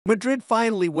Madrid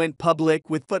finally went public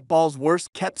with football's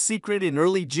worst-kept secret in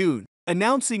early June,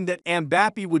 announcing that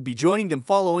Mbappé would be joining them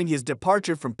following his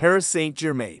departure from Paris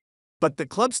Saint-Germain. But the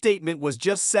club statement was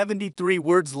just 73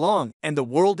 words long, and the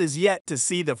world is yet to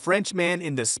see the Frenchman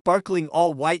in the sparkling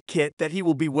all-white kit that he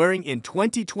will be wearing in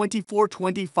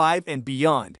 2024-25 and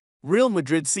beyond. Real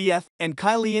Madrid CF and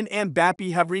Kylian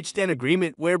Mbappe have reached an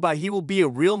agreement whereby he will be a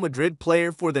Real Madrid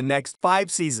player for the next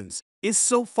 5 seasons. Is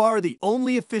so far the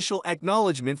only official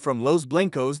acknowledgement from Los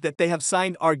Blancos that they have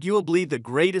signed arguably the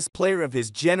greatest player of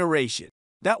his generation.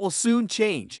 That will soon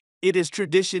change. It is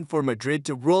tradition for Madrid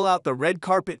to roll out the red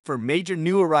carpet for major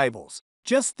new arrivals.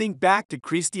 Just think back to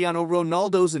Cristiano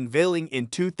Ronaldo's unveiling in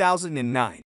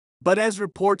 2009. But as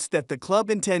reports that the club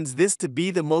intends this to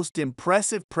be the most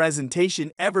impressive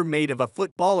presentation ever made of a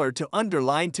footballer to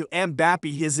underline to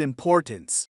Mbappe his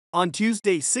importance. On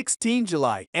Tuesday, 16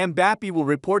 July, Mbappe will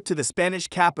report to the Spanish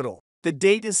capital. The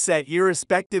date is set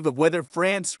irrespective of whether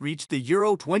France reached the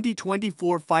Euro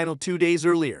 2024 final 2 days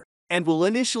earlier, and will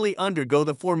initially undergo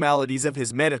the formalities of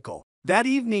his medical. That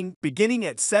evening, beginning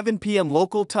at 7 p.m.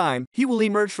 local time, he will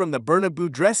emerge from the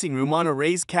Bernabeu dressing room on a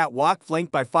raised catwalk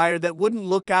flanked by fire that wouldn't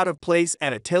look out of place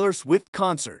at a Taylor Swift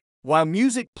concert. While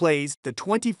music plays, the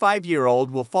 25-year-old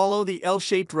will follow the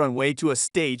L-shaped runway to a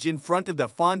stage in front of the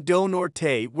Font d'Honneur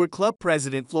where club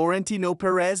president Florentino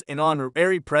Perez and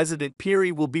honorary president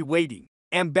Piri will be waiting.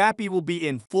 Mbappe will be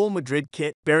in full Madrid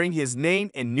kit, bearing his name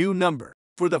and new number.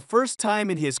 For the first time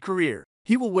in his career,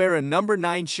 he will wear a number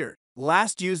 9 shirt,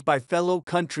 last used by fellow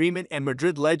countryman and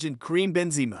Madrid legend Karim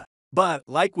Benzema. But,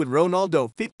 like with Ronaldo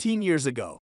 15 years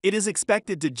ago, it is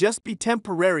expected to just be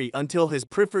temporary until his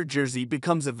preferred jersey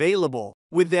becomes available,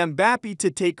 with Mbappe to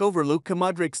take over Luka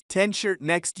Modric's 10 shirt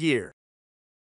next year.